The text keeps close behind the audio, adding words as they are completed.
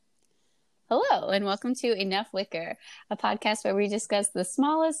Hello, and welcome to Enough Wicker, a podcast where we discuss the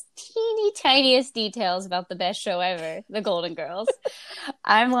smallest, teeny tiniest details about the best show ever, The Golden Girls.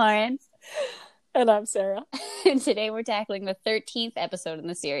 I'm Lauren. And I'm Sarah. And today we're tackling the 13th episode in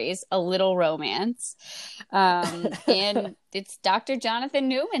the series, A Little Romance. And it's Dr. Jonathan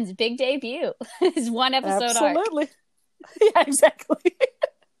Newman's big debut. His one episode Absolutely. Yeah, exactly.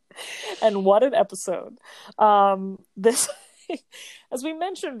 And what an episode. This, as we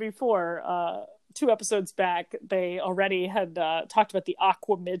mentioned before, 2 episodes back, they already had talked about the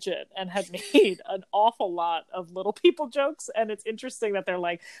Aqua Midget and had made an awful lot of little people jokes. And it's interesting that they're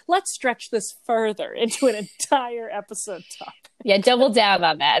like, let's stretch this further into an entire episode topic. Yeah, double down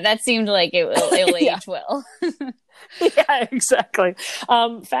on that. That seemed like it will age well. Yeah, exactly.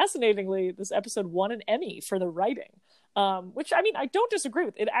 Fascinatingly, this episode won an Emmy for the writing, which, I mean, I don't disagree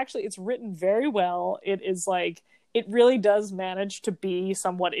with. It's written very well. It really does manage to be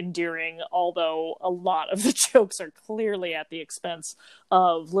somewhat endearing, although a lot of the jokes are clearly at the expense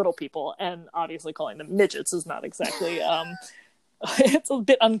of little people, and obviously calling them midgets is not exactly, it's a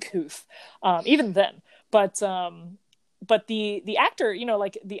bit uncouth, even then. But the actor,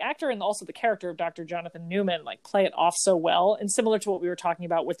 the actor and also the character of Dr. Jonathan Newman, play it off so well. And similar to what we were talking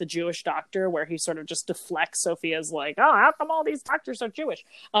about with the Jewish doctor, where he sort of just deflects Sophia's oh, how come all these doctors are Jewish?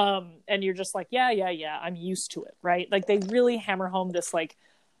 And you're just like, yeah, I'm used to it, right? They really hammer home this,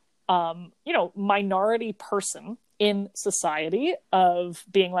 minority person in society of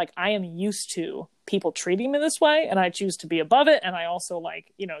being I am used to people treating me this way, and I choose to be above it. And I also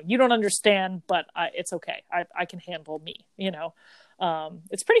you don't understand, but it's okay. I can handle me,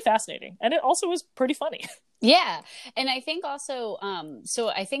 it's pretty fascinating. And it also is pretty funny. Yeah. And I think also, so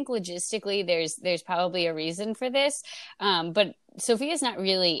I think logistically there's probably a reason for this. But Sophia's not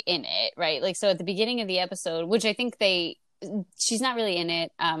really in it, right? So at the beginning of the episode, which I think she's not really in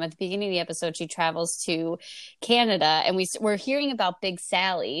it. At the beginning of the episode, she travels to Canada, and we're hearing about Big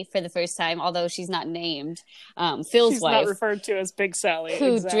Sally for the first time, although she's not named. Phil's she's wife, not referred to as Big Sally,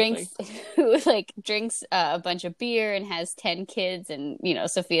 who exactly. drinks a bunch of beer and has 10 kids, and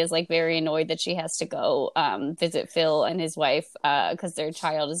Sophia's very annoyed that she has to go visit Phil and his wife because their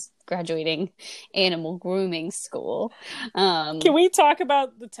child is graduating animal grooming school. Can we talk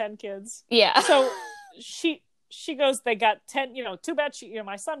about the 10 kids? Yeah. So she goes, they got 10, too bad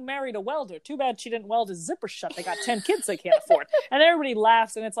my son married a welder. Too bad she didn't weld his zipper shut. They got 10 kids they can't afford. And everybody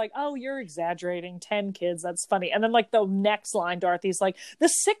laughs, and it's oh, you're exaggerating. 10 kids, that's funny. And then the next line, Dorothy's the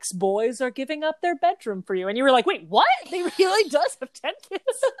 6 boys are giving up their bedroom for you. And you were wait, what? They really does have 10 kids?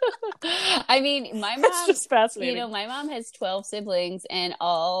 I mean, my mom, it's just fascinating. My mom has 12 siblings, and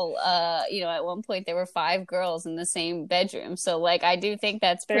all, at one point there were 5 girls in the same bedroom. So I do think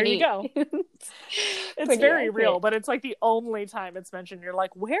that's pretty. There you go. It's very accurate. Real, but it's the only time it's mentioned. You're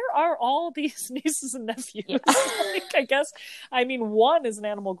where are all these nieces and nephews? Yeah. I guess, one is an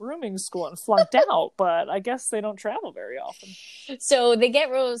animal grooming school and flunked out, but I guess they don't travel very often. So they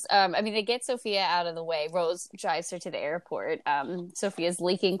get Rose, they get Sophia out of the way. Rose drives her to the airport. Sophia's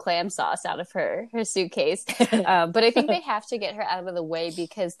leaking clam sauce out of her suitcase. But I think they have to get her out of the way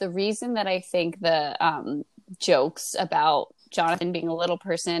because the reason that I think the jokes about Jonathan being a little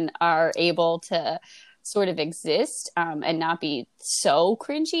person are able to sort of exist and not be so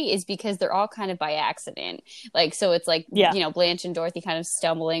cringy is because they're all kind of by accident. So it's Blanche and Dorothy kind of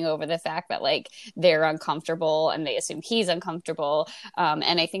stumbling over the fact that they're uncomfortable and they assume he's uncomfortable.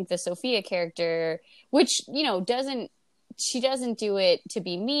 And I think the Sophia character, which, she doesn't do it to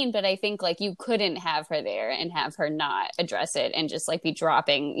be mean, but I think you couldn't have her there and have her not address it and just be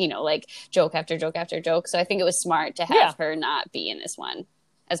dropping, joke after joke after joke. So I think it was smart to have her not be in this one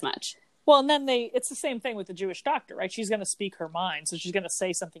as much. Well, and then it's the same thing with the Jewish doctor, right? She's going to speak her mind, so she's going to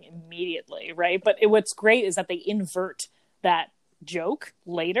say something immediately, right? But what's great is that they invert that joke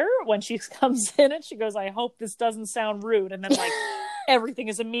later when she comes in and she goes, I hope this doesn't sound rude. And then everything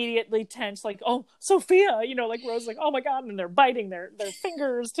is immediately tense, oh, Sophia, Rose, oh my God. And they're biting their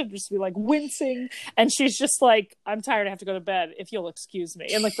fingers to just be wincing. And she's just I'm tired, I have to go to bed, if you'll excuse me,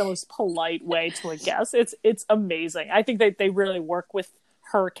 in the most polite way to a guest. It's amazing. I think they really work with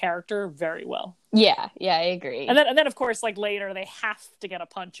her character very well. Yeah, I agree. And then of course, later they have to get a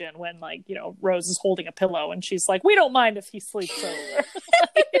punch in when Rose is holding a pillow and she's we don't mind if he sleeps over.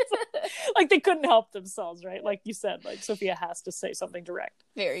 They couldn't help themselves, right? Like you said, Sophia has to say something direct.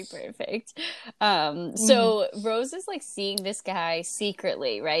 Very perfect. So Rose is seeing this guy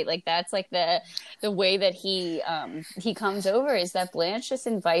secretly, right? That's the way that he comes over is that Blanche just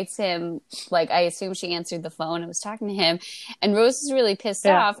invites him. I assume she answered the phone and was talking to him, and Rose is really pissed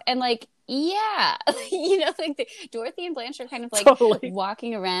off. And Yeah, like Dorothy and Blanche are kind of like Totally.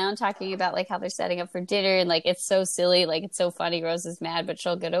 walking around talking about like how they're setting up for dinner, and like it's so silly, like it's so funny. Rose is mad, but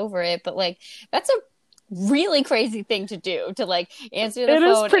she'll get over it. But like that's a really crazy thing to do, to like answer the It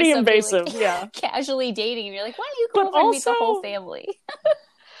is phone as pretty somebody like invasive, yeah. casually dating, and you're like, why don't you come But over and meet the whole also, family?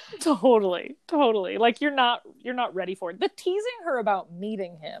 totally. Like you're not ready for it. The teasing her about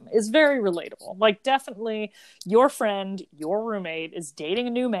meeting him is very relatable. Like definitely your friend, your roommate is dating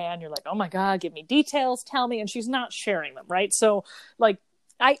a new man. You're like, oh my God, give me details, tell me. And she's not sharing them, right? So like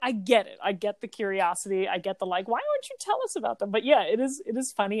I get it. I get the curiosity. I get the like, why don't you tell us about them? But yeah, it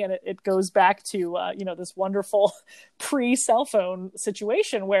is funny, and it goes back to this wonderful pre-cell phone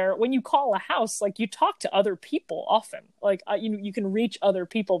situation where when you call a house, like you talk to other people often. Like you can reach other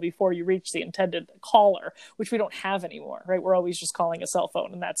people before you reach the intended caller, which we don't have anymore, right? We're always just calling a cell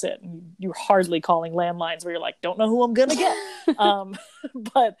phone and that's it. And you're hardly calling landlines where you're like, don't know who I'm gonna get.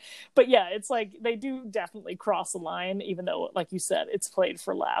 But yeah, it's like they do definitely cross the line, even though, like you said, it's played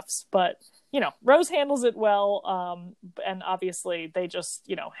for laughs. But Rose handles it well, and obviously they just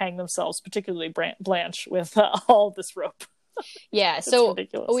hang themselves, particularly Blanche, with all this rope. Yeah, It's so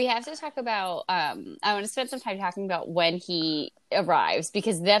ridiculous. we have to talk about I want to spend some time talking about when he arrives,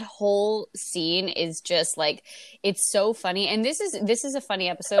 because that whole scene is just like, it's so funny. And this is a funny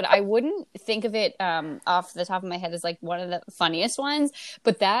episode. I wouldn't think of it off the top of my head as like one of the funniest ones,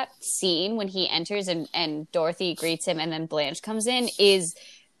 but that scene when he enters and Dorothy greets him and then Blanche comes in is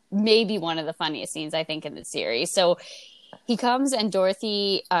maybe one of the funniest scenes I think in the series. So he comes and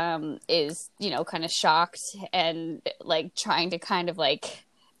Dorothy is, kind of shocked and like trying to kind of like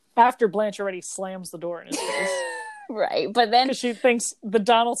After Blanche already slams the door in his face. right. But then Because she thinks the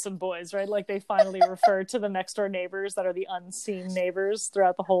Donaldson boys, right? Like they finally refer to the next door neighbors that are the unseen neighbors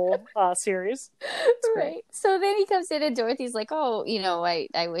throughout the whole series. right. So then he comes in and Dorothy's like, oh,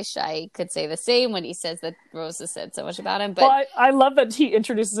 I wish I could say the same when he says that Rose has said so much about him. But Well, I love that he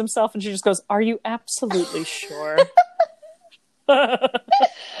introduces himself and she just goes, "Are you absolutely sure?"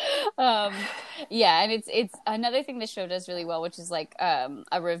 um yeah, and it's another thing the show does really well, which is like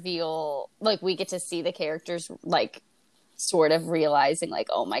a reveal, like we get to see the characters like sort of realizing like,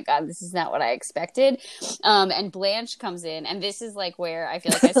 oh my God, this is not what I expected. And Blanche comes in, and this is like where I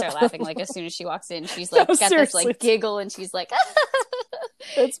feel like I start laughing. Like as soon as she walks in, she's like No, got seriously. this like giggle, and she's like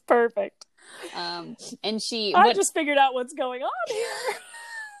It's perfect. and she I just figured out what's going on here.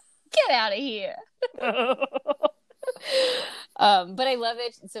 get out of here. But I love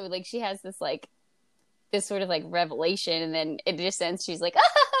it. So like she has this sort of like revelation, and then it just ends. She's like,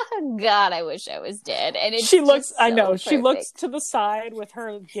 oh, God, I wish I was dead. And it's She looks, so I know, perfect. she looks to the side with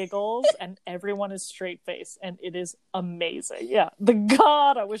her giggles, and everyone is straight faced, and it is amazing. Yeah, the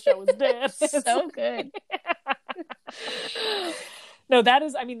God, I wish I was dead. So good. No, that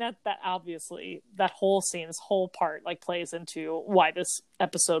is, I mean, that obviously, that whole scene, this whole part, like, plays into why this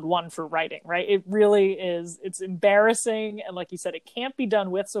episode won for writing, right? It really is, it's embarrassing, and like you said, it can't be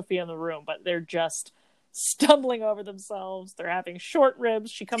done with Sophia in the room, but they're just stumbling over themselves. They're having short ribs.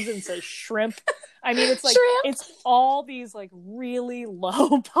 She comes in and says shrimp. I mean, it's like, Shrimp. it's all these, like, really low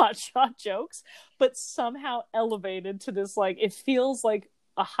potshot jokes, but somehow elevated to this, like, it feels like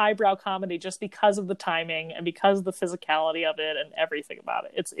a highbrow comedy just because of the timing and because of the physicality of it and everything about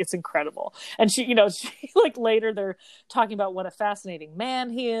it. It's incredible. And she like later they're talking about what a fascinating man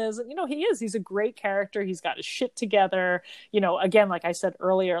he is. And he is. He's a great character. He's got his shit together. Again, like I said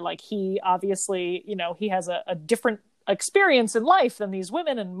earlier, like he obviously, he has a different experience in life than these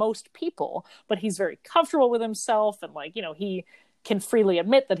women and most people, but he's very comfortable with himself, and like, he can freely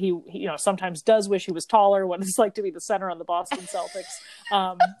admit that he sometimes does wish he was taller, what it's like to be the center on the Boston Celtics.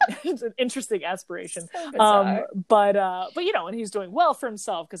 It's an interesting aspiration. So But and he's doing well for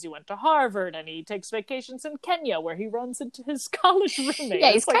himself because he went to Harvard, and he takes vacations in Kenya where he runs into his college roommate.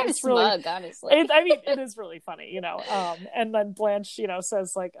 yeah, he's like, kind of smug, honestly. it is really funny, and then Blanche,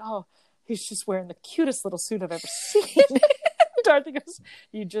 says like, oh, he's just wearing the cutest little suit I've ever seen. Dorothy goes,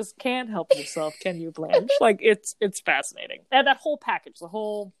 you just can't help yourself, can you, Blanche? Like, it's fascinating. And that whole package, the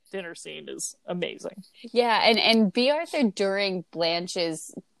whole dinner scene is amazing. Yeah, and B. Arthur during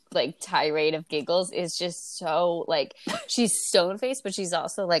Blanche's like tirade of giggles is just so like, she's stone-faced, but she's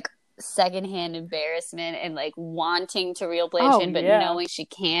also like secondhand embarrassment and like wanting to reel Blanche in, but knowing she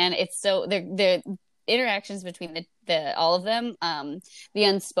can. It's so they're interactions between the all of them, the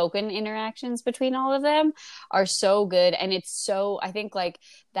unspoken interactions between all of them are so good. And it's so, I think like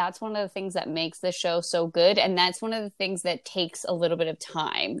that's one of the things that makes the show so good, and that's one of the things that takes a little bit of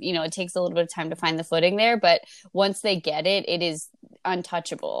time. It takes a little bit of time to find the footing there, but once they get it, it is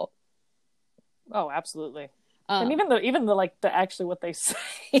untouchable. Oh, absolutely. And even the like the actually what they say,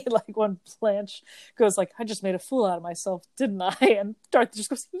 like when Blanche goes like, I just made a fool out of myself, didn't I? And Dorothy just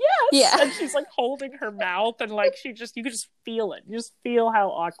goes, yes. Yeah. And she's like holding her mouth, and like you could just feel it. You just feel how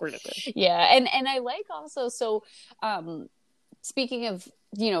awkward it is. Yeah. And I like also, so speaking of,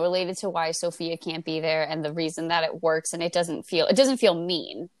 related to why Sophia can't be there and the reason that it works, and it doesn't feel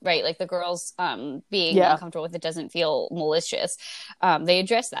mean, right? Like the girls being uncomfortable with it doesn't feel malicious. They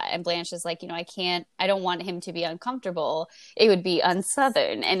address that, and Blanche is like, I don't want him to be uncomfortable. It would be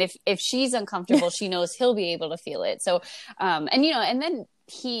unsouthern. And if she's uncomfortable, she knows he'll be able to feel it. So, and then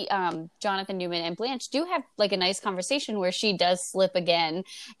Jonathan Newman and Blanche do have like a nice conversation where she does slip again.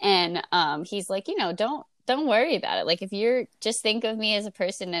 And he's like, don't worry about it. Like, if you're just think of me as a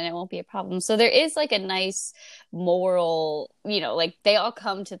person and it won't be a problem. So there is like a nice moral, like they all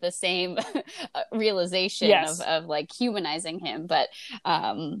come to the same realization of like humanizing him. But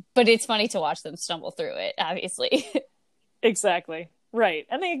it's funny to watch them stumble through it, obviously. Exactly. Right.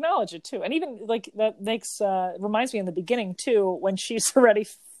 And they acknowledge it too. And even like that makes, reminds me in the beginning too, when she's already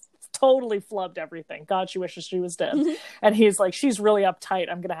totally flubbed everything. God, she wishes she was dead. Mm-hmm. And he's like, she's really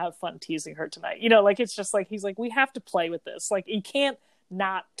uptight. I'm going to have fun teasing her tonight. Like, it's just like, he's like, we have to play with this. Like, you can't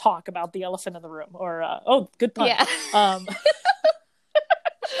not talk about the elephant in the room or, good pun. Yeah.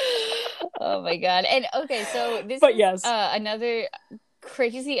 Oh my God. And okay, so this is another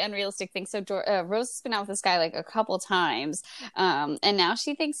crazy unrealistic thing. So Rose has been out with this guy like a couple times, and now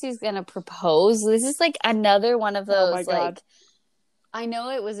she thinks he's gonna propose. This is like another one of those like, I know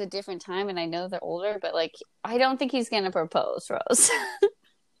it was a different time and I know they're older, but like I don't think he's gonna propose, Rose.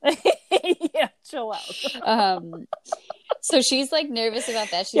 Yeah, chill out. So she's like nervous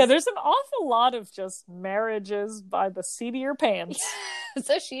about that. There's an awful lot of just marriages by the seat of your pants.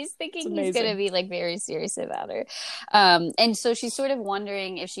 So she's thinking he's going to be like very serious about her. And so she's sort of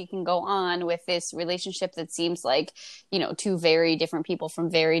wondering if she can go on with this relationship that seems like, two very different people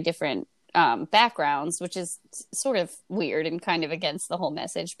from very different backgrounds, which is sort of weird and kind of against the whole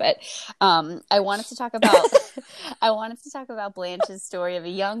message. But I wanted to talk about Blanche's story of a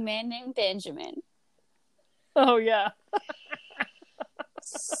young man named Benjamin. Oh yeah.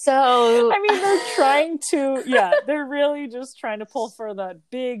 So I mean, they're really just trying to pull for that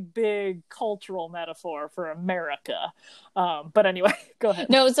big cultural metaphor for America. But anyway, go ahead.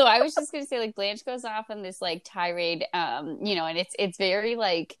 No, so I was just gonna say, like, Blanche goes off on this like tirade, and it's very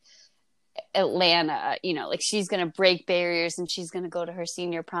like Atlanta, like she's gonna break barriers and she's gonna go to her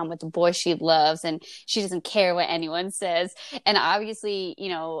senior prom with the boy she loves, and she doesn't care what anyone says. And obviously,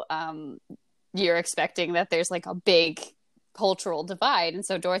 you're expecting that there's like a big cultural divide, and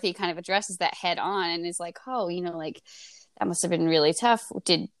so Dorothy kind of addresses that head on and is like, oh, like that must have been really tough.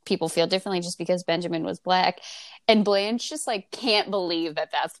 Did people feel differently just because Benjamin was black? And Blanche just like can't believe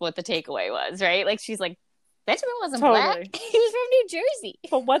that that's what the takeaway was, right? Like, she's like, Benjamin wasn't black. He was from New Jersey.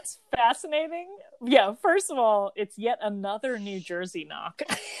 But what's fascinating, first of all, it's yet another New Jersey knock.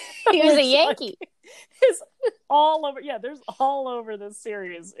 He was a Yankee. Is all over. Yeah, there's all over this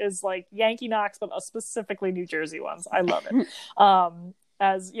series is like Yankee knocks, but specifically New Jersey ones. I love it.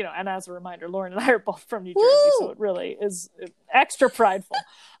 As and as a reminder, Lauren and I are both from New Jersey, so it really is extra prideful.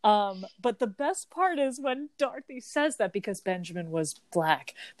 But the best part is when Dorothy says that, because Benjamin was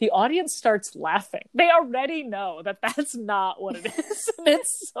black, the audience starts laughing. They already know that that's not what it is. And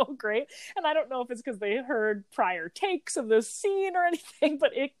it's so great. And I don't know if it's because they heard prior takes of this scene or anything,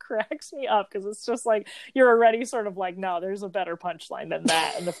 but it cracks me up because it's just like, you're already sort of like, no, there's a better punchline than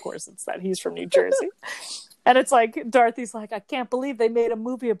that. And of course it's that he's from New Jersey. And it's like, Dorothy's like, I can't believe they made a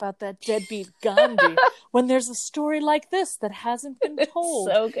movie about that deadbeat Gandhi when there's a story like this that hasn't been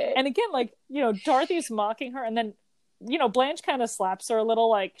told. So good. And again, like, Dorothy's mocking her, and then, Blanche kind of slaps her a little,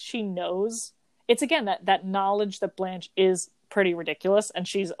 like she knows. It's again, that knowledge that Blanche is pretty ridiculous, and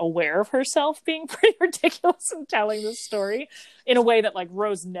she's aware of herself being pretty ridiculous and telling this story in a way that like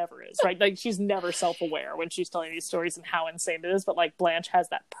Rose never is, right? Like, she's never self-aware when she's telling these stories and how insane it is, but like Blanche has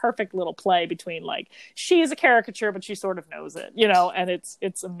that perfect little play between like, she's a caricature but she sort of knows it, and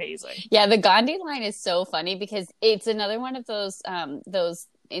it's amazing. Yeah, the Gandhi line is so funny because it's another one of those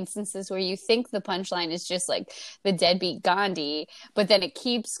instances where you think the punchline is just like the deadbeat Gandhi, but then it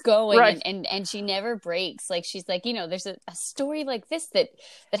keeps going, right. and she never breaks. Like, she's like, there's a story like this that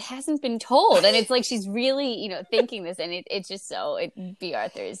hasn't been told, and it's like she's really thinking this, and it's just so B.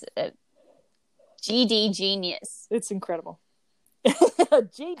 Arthur is a GD genius. It's incredible.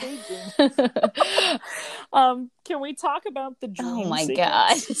 GD genius. Can we talk about the dream? Oh my sequence?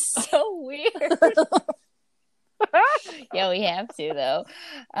 God, it's so weird. Yeah, we have to though.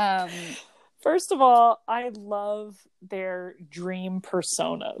 First of all, I love their dream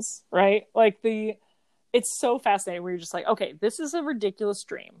personas, right? Like the it's so fascinating where you're just like, okay, this is a ridiculous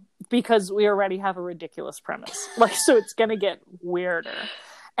dream because we already have a ridiculous premise. Like, so it's going to get weirder.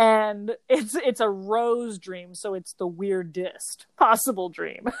 And it's a Rose dream, so it's the weirdest possible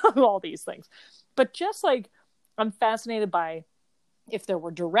dream of all these things. But just like, I'm fascinated by if there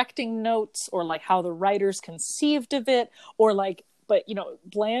were directing notes or like how the writers conceived of it, or like, but you know,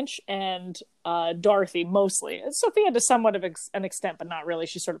 Blanche and Dorothy mostly, Sophia to somewhat of an extent, but not really.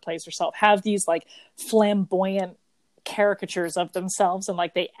 She sort of plays herself. Have these like flamboyant caricatures of themselves, and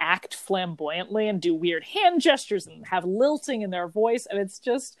like they act flamboyantly and do weird hand gestures and have lilting in their voice, and it's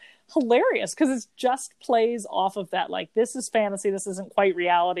just hilarious because it just plays off of that, like, this is fantasy, this isn't quite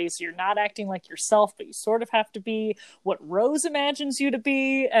reality, so you're not acting like yourself, but you sort of have to be what Rose imagines you to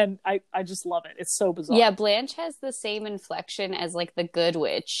be. And I just love it. It's so bizarre. Yeah, Blanche has the same inflection as like the good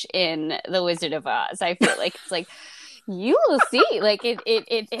witch in The Wizard of Oz. I feel like it's like, you will see, like it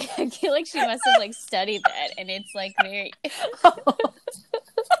I feel like she must have like studied that, and it's like very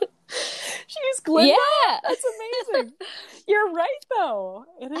She's Glinda. Yeah, that's amazing. You're right, though.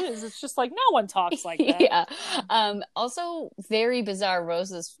 It is. It's just like no one talks like that. Yeah. Also, very bizarre.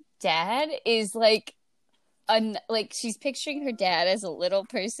 Rose's dad is like, like she's picturing her dad as a little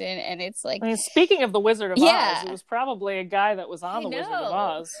person, and it's like. I mean, speaking of the Wizard of Oz, it was probably a guy that was on the Wizard of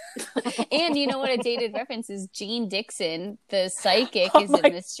Oz. And you know what? A dated reference is Jean Dixon, the psychic, is in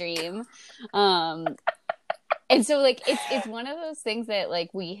this dream. And so, like, it's one of those things that,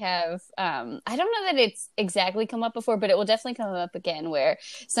 like, we have, I don't know that it's exactly come up before, but it will definitely come up again, where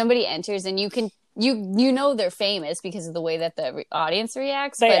somebody enters and you know they're famous because of the way that the audience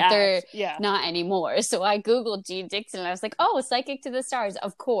reacts, they're not anymore. So I Googled Jean Dixon and I was like, oh, Psychic to the Stars,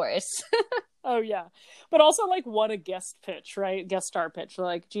 of course. Oh, yeah. But also, like, what a guest pitch, right? Guest star pitch.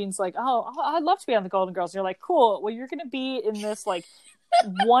 Like, Jean's like, oh, I'd love to be on the Golden Girls. And you're like, cool. Well, you're going to be in this, like,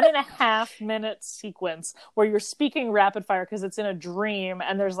 1.5 minute sequence where you're speaking rapid fire because it's in a dream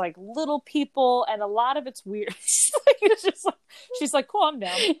and there's like little people and a lot of it's weird. It's just like, she's like, cool, I'm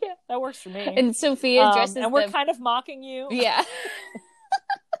down. Yeah, that works for me. And Sophia dresses and we're kind of mocking you. Yeah.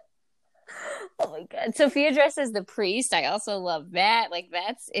 Oh my god, Sophia dresses the priest. I also love that. Like,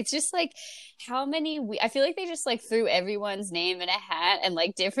 it's just like how many I feel like they just like threw everyone's name in a hat and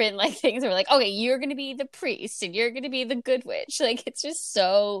like different like things. Were like, okay, you're gonna be the priest and you're gonna be the good witch. Like, it's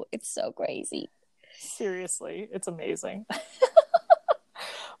so crazy. Seriously, it's amazing.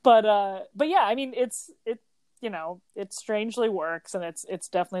 But yeah, I mean, it you know, it strangely works, and it's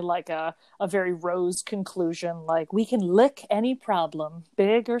definitely like a very Rose conclusion. Like, we can lick any problem,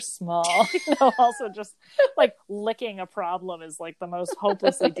 big or small. You know, also just like licking a problem is like the most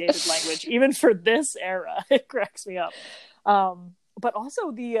hopelessly dated language, even for this era. It cracks me up. But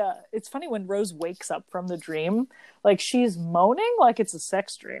also it's funny when Rose wakes up from the dream, like she's moaning like it's a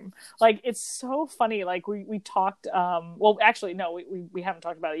sex dream. Like, it's so funny. Like we talked, well, actually, no, we haven't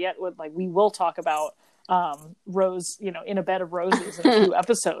talked about it yet. Like, we will talk about Rose, you know, in a Bed of Roses in a few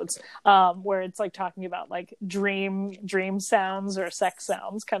episodes, where it's like talking about like dream sounds or sex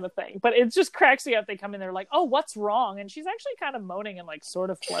sounds kind of thing. But it just cracks me up. They come in there like, oh, what's wrong? And she's actually kind of moaning in like sort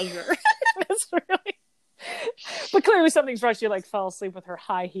of pleasure. It's really, but clearly something's wrong. She like fell asleep with her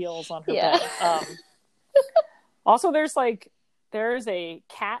high heels on her bed. Also, there's a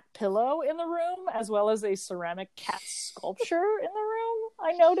cat pillow in the room, as well as a ceramic cat sculpture in the room,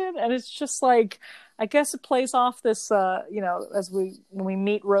 I noted. And it's just like, I guess it plays off this, you know, when we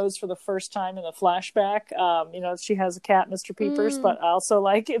meet Rose for the first time in the flashback, you know, she has a cat, Mr. Peepers, but also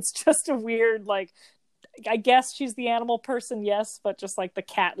like, it's just a weird, like, I guess she's the animal person, yes, but just like the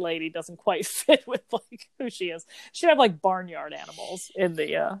cat lady doesn't quite fit with like who she is. She'd have like barnyard animals in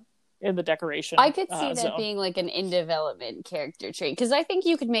the decoration. I could see that being like an in development character trait, because I think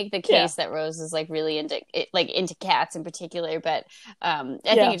you could make the case that Rose is like really into cats in particular, but I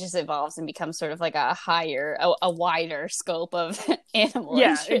think it just evolves and becomes sort of like a wider scope of animal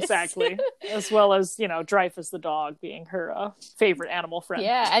interest. Exactly. As well as, you know, Dreyfus the dog being her favorite animal friend.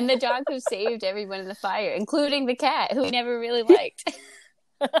 Yeah, and the dog who saved everyone in the fire, including the cat who we never really liked.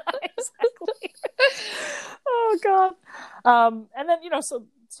 Exactly. Oh god. And then, you know, so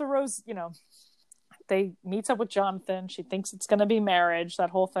Rose, you know, they meets up with Jonathan. She thinks it's going to be marriage, that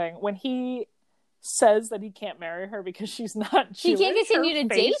whole thing. When he says that he can't marry her because she's not Jewish, he can't continue to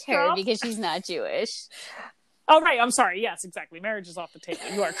date her because she's not Jewish. Oh, right. I'm sorry. Yes, exactly. Marriage is off the table.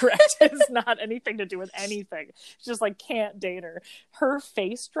 You are correct. It's not anything to do with anything. She just like can't date her. Her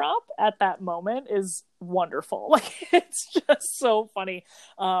face drop at that moment is wonderful. Like, it's just so funny.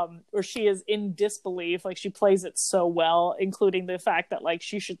 Where she is in disbelief. Like, she plays it so well, including the fact that like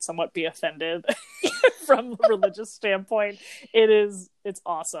she should somewhat be offended from a religious standpoint. It's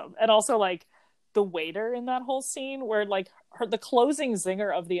awesome. And also like the waiter in that whole scene where like the closing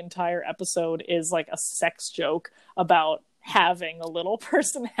zinger of the entire episode is like a sex joke about having a little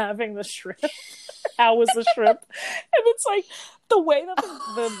person having the shrimp. How was the shrimp? And it's like the way that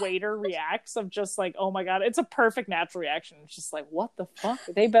the waiter reacts of just like, oh my God, it's a perfect natural reaction. It's just like, what the fuck?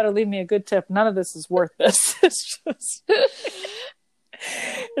 They better leave me a good tip. None of this is worth this. It's just...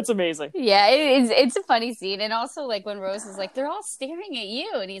 It's amazing. Yeah, it's a funny scene. And also like when Rose is like, they're all staring at you,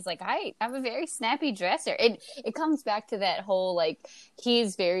 and he's like, I'm a very snappy dresser. It comes back to that whole like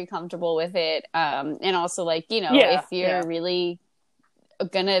he's very comfortable with it. And also like, you know, if you're really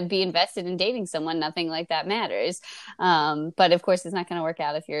gonna be invested in dating someone, nothing like that matters. But of course it's not gonna work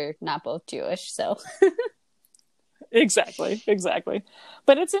out if you're not both Jewish. So Exactly.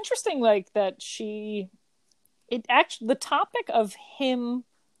 But it's interesting like that the topic of him,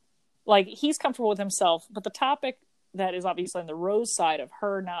 like he's comfortable with himself, but the topic that is obviously on the Rose side of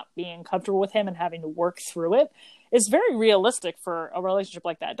her not being comfortable with him and having to work through it is very realistic for a relationship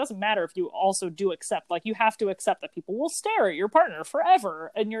like that. It doesn't matter if you also do accept, like you have to accept that people will stare at your partner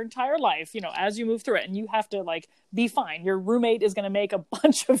forever in your entire life, you know, as you move through it, and you have to like be fine. Your roommate is going to make a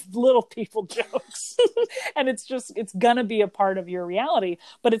bunch of little people jokes and it's going to be a part of your reality.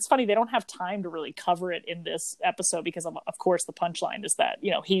 But it's funny, they don't have time to really cover it in this episode because of course the punchline is that,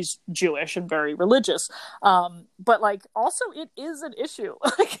 you know, he's Jewish and very religious. But like also it is an issue.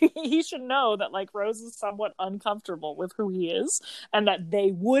 Like he should know that like Rose is somewhat uncomfortable with who he is and that they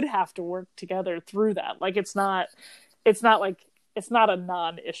would have to work together through that. Like it's not a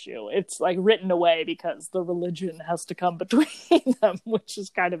non-issue. It's like written away because the religion has to come between them, which is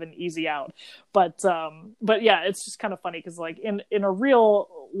kind of an easy out. But yeah, it's just kind of funny because like in a real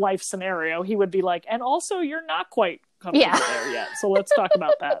life scenario, he would be like, and also you're not quite comfortable there yet. So let's talk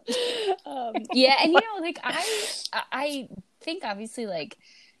about that. Yeah, and you know, like I think obviously like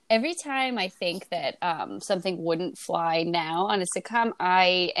every time I think that something wouldn't fly now on a sitcom,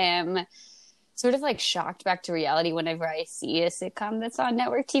 I am sort of like shocked back to reality whenever I see a sitcom that's on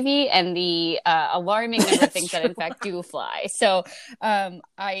network TV, and the alarming number of things that in fact do fly. So I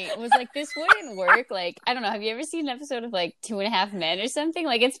was like, this wouldn't work. Like, I don't know. Have you ever seen an episode of like 2.5 Men or something?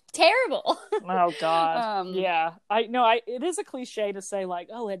 Like, it's terrible. Oh God. Yeah. It is a cliche to say like,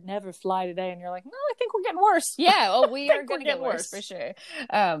 oh, it'd never fly today. And you're like, no, I think we're getting worse. Yeah. Oh, we are going to get worse for sure.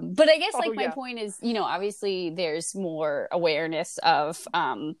 But I guess like my point is, you know, obviously there's more awareness of,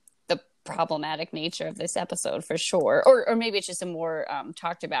 problematic nature of this episode for sure, or maybe it's just a more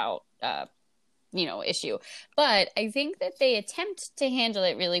talked about you know, issue, but I think that they attempt to handle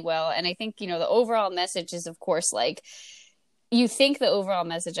it really well. And I think, you know, the overall message is of course like, you think the overall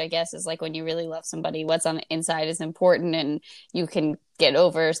message, I guess, is like when you really love somebody, what's on the inside is important and you can get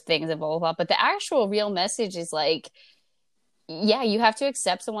over things and blah blah blah, but the actual real message is like, yeah, you have to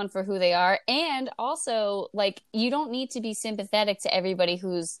accept someone for who they are. And also, like, you don't need to be sympathetic to everybody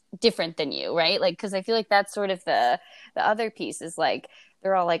who's different than you, right? Like, because I feel like that's sort of the other piece is like,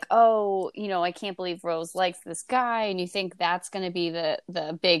 they're all like, oh, you know, I can't believe Rose likes this guy. And you think that's going to be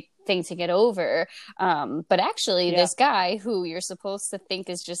the big thing to get over. But actually, this guy who you're supposed to think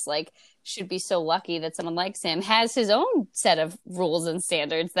is just like, should be so lucky that someone likes him, has his own set of rules and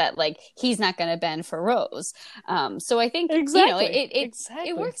standards that like he's not going to bend for Rose. So I think you know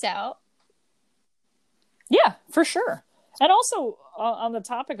it works out. Yeah, for sure. And also on the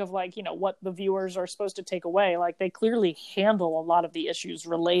topic of like, you know, what the viewers are supposed to take away, like they clearly handle a lot of the issues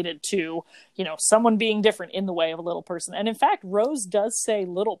related to, you know, someone being different in the way of a little person. And in fact, Rose does say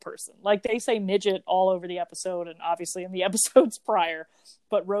little person. Like they say midget all over the episode and obviously in the episodes prior,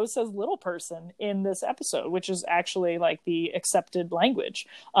 but Rose says little person in this episode, which is actually like the accepted language.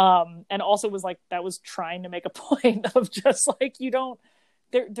 And also was like, that was trying to make a point of just like, you don't,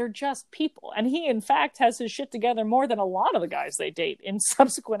 they're just people. And he, in fact, has his shit together more than a lot of the guys they date in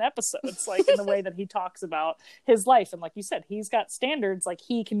subsequent episodes, like in the way that he talks about his life. And like you said, he's got standards, like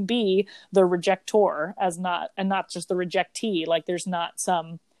he can be the rejector not just the rejectee. Like there's not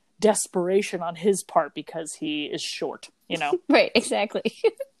some desperation on his part because he is short, you know? Right, exactly.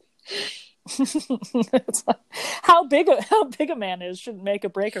 It's like, how big a man is shouldn't make or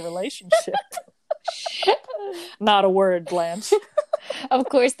break a relationship. Not a word, Blanche. Of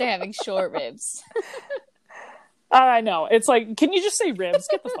course they're having short ribs. I know. It's like, can you just say ribs?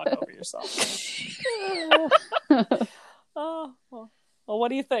 Get the fuck over yourself. Oh, well, what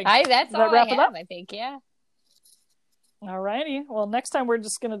do you think? That's all I have, I think, yeah. All righty. Well, next time we're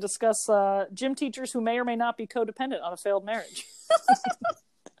just going to discuss gym teachers who may or may not be codependent on a failed marriage.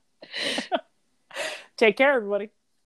 Take care, everybody.